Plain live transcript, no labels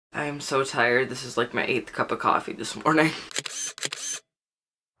I'm so tired. This is like my 8th cup of coffee this morning.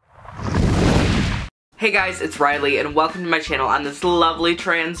 Hey guys, it's Riley and welcome to my channel on this lovely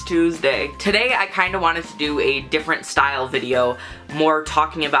Trans Tuesday. Today I kind of wanted to do a different style video, more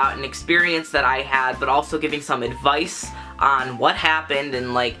talking about an experience that I had, but also giving some advice on what happened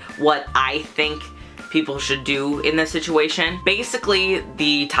and like what I think people should do in this situation. Basically,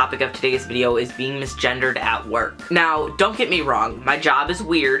 the topic of today's video is being misgendered at work. Now, don't get me wrong, my job is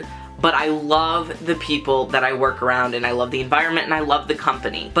weird, but I love the people that I work around and I love the environment and I love the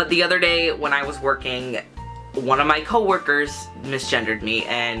company. But the other day when I was working, one of my coworkers misgendered me,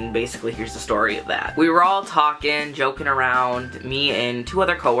 and basically here's the story of that. We were all talking, joking around, me and 2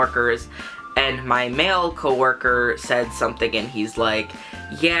 other coworkers, and my male coworker said something and he's like,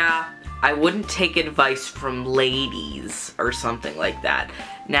 yeah, I wouldn't take advice from ladies or something like that.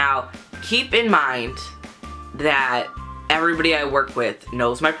 Now, keep in mind that everybody I work with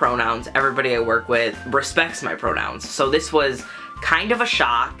knows my pronouns. Everybody I work with respects my pronouns. So this was kind of a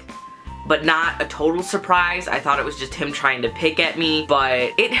shock, but not a total surprise. I thought it was just him trying to pick at me,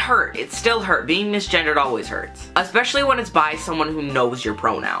 but it hurt. It still hurt. Being misgendered always hurts, especially when it's by someone who knows your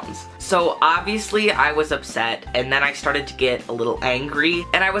pronouns. So obviously I was upset, and then I started to get a little angry,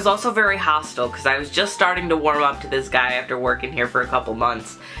 and I was also very hostile because I was just starting to warm up to this guy after working here for a couple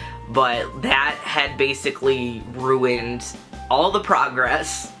months. But that had basically ruined all the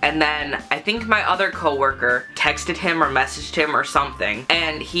progress. And then I think my other coworker texted him or messaged him or something,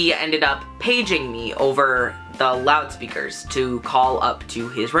 and he ended up paging me over the loudspeakers to call up to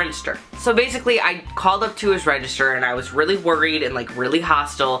his register. So basically I called up to his register and I was really worried and like really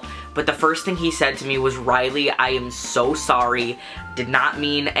hostile, but the first thing he said to me was, Riley, I am so sorry. Did not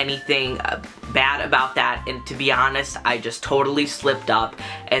mean anything bad about that, and to be honest, I just totally slipped up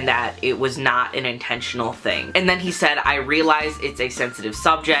and that it was not an intentional thing. And then he said, I realize it's a sensitive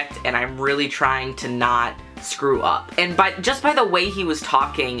subject and I'm really trying to not screw up. And just by the way he was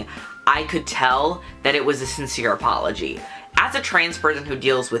talking, I could tell that it was a sincere apology. As a trans person who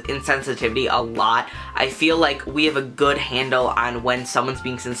deals with insensitivity a lot, I feel like we have a good handle on when someone's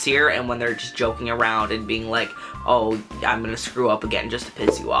being sincere and when they're just joking around and being like, oh, I'm gonna screw up again just to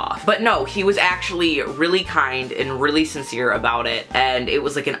piss you off. But no, he was actually really kind and really sincere about it, and it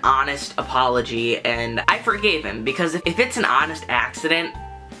was like an honest apology, and I forgave him because if it's an honest accident,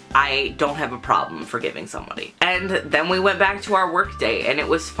 I don't have a problem forgiving somebody. And then we went back to our work day and it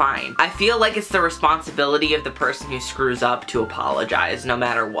was fine. I feel like it's the responsibility of the person who screws up to apologize no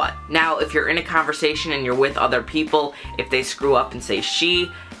matter what. Now, if you're in a conversation and you're with other people, if they screw up and say she,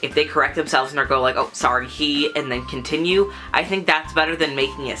 if they correct themselves and they go like, oh, sorry, he, and then continue, I think that's better than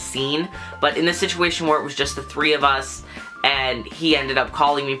making a scene. But in the situation where it was just the 3 of us, and he ended up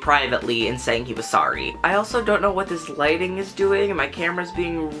calling me privately and saying he was sorry. I also don't know what this lighting is doing, and my camera's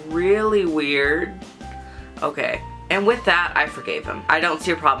being really weird. Okay. And with that, I forgave him. I don't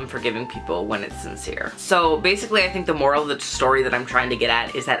see a problem forgiving people when it's sincere. So basically, I think the moral of the story that I'm trying to get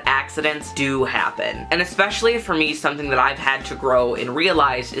at is that accidents do happen. And especially for me, something that I've had to grow and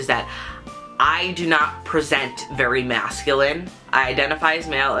realize is that I do not present very masculine. I identify as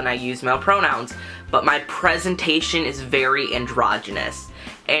male and I use male pronouns, but my presentation is very androgynous.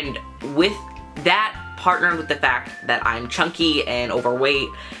 And with that, partnered with the fact that I'm chunky and overweight,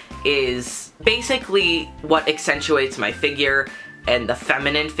 is basically what accentuates my figure and the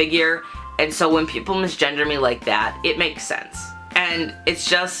feminine figure. And so when people misgender me like that, it makes sense. And it's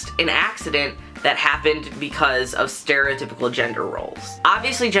just an accident that happened because of stereotypical gender roles.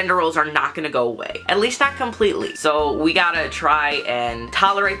 Obviously, gender roles are not gonna go away, at least not completely. So we gotta try and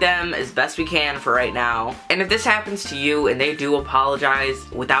tolerate them as best we can for right now. And if this happens to you and they do apologize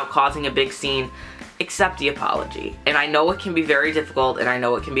without causing a big scene, accept the apology. And I know it can be very difficult, and I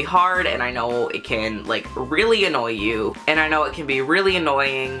know it can be hard, and I know it can like really annoy you, and I know it can be really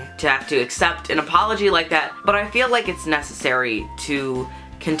annoying to have to accept an apology like that, but I feel like it's necessary to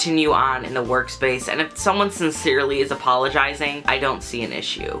continue on in the workspace, and if someone sincerely is apologizing, I don't see an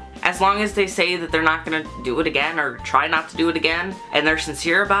issue. As long as they say that they're not gonna do it again or try not to do it again, and they're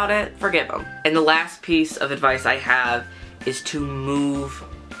sincere about it, forgive them. And the last piece of advice I have is to move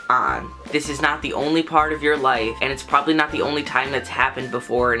on. This is not the only part of your life, and it's probably not the only time that's happened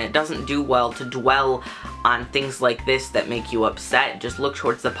before, and it doesn't do well to dwell on things like this that make you upset. Just look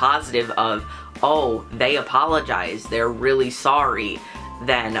towards the positive of, oh, they apologized, they're really sorry,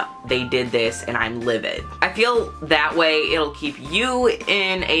 then they did this and I'm livid. I feel that way it'll keep you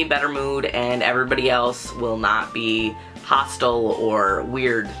in a better mood and everybody else will not be hostile or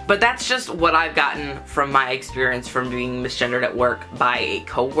weird. But that's just what I've gotten from my experience from being misgendered at work by a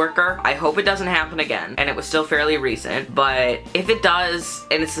coworker. I hope it doesn't happen again, and it was still fairly recent, but if it does,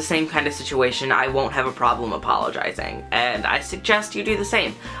 and it's the same kind of situation, I won't have a problem apologizing, and I suggest you do the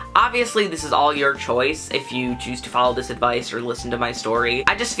same. Obviously, this is all your choice if you choose to follow this advice or listen to my story.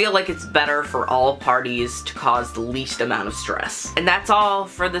 I just feel like it's better for all parties to cause the least amount of stress. And that's all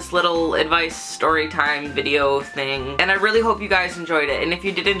for this little advice story time video thing. And I really hope you guys enjoyed it. And if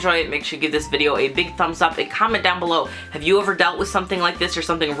you did enjoy it, make sure you give this video a big thumbs up and comment down below. Have you ever dealt with something like this or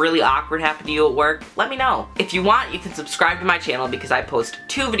something really awkward happened to you at work? Let me know. If you want, you can subscribe to my channel because I post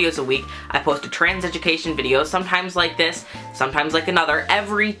 2 videos a week. I post a trans education video, sometimes like this, sometimes like another,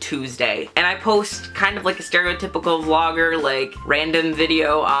 every Tuesday. And I post kind of like a stereotypical vlogger, like random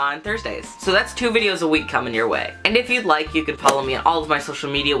video on Thursdays. So that's 2 videos a week coming your way. And if you'd like, you can follow me on all of my social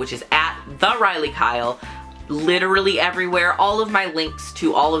media, which is at @TheRileyKyle. Literally everywhere. All of my links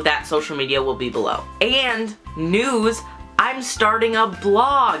to all of that social media will be below. And news, I'm starting a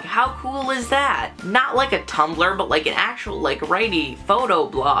blog. How cool is that? Not like a Tumblr, but like an actual like righty photo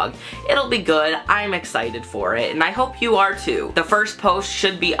blog. It'll be good. I'm excited for it, and I hope you are too. The first post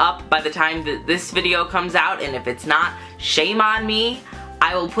should be up by the time that this video comes out, and if it's not, shame on me.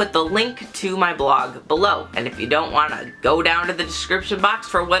 I will put the link to my blog below, and if you don't want to go down to the description box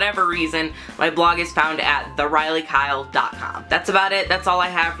for whatever reason, my blog is found at TheRileyKyle.com. That's about it. That's all I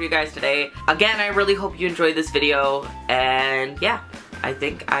have for you guys today. Again, I really hope you enjoyed this video, and yeah, I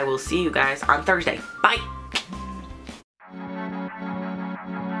think I will see you guys on Thursday. Bye!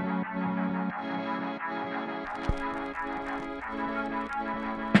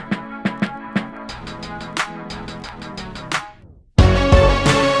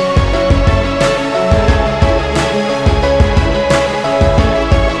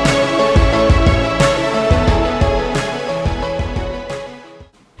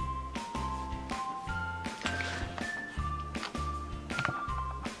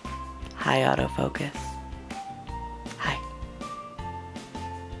 Hi, autofocus. Hi.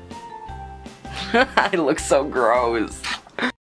 I look so gross.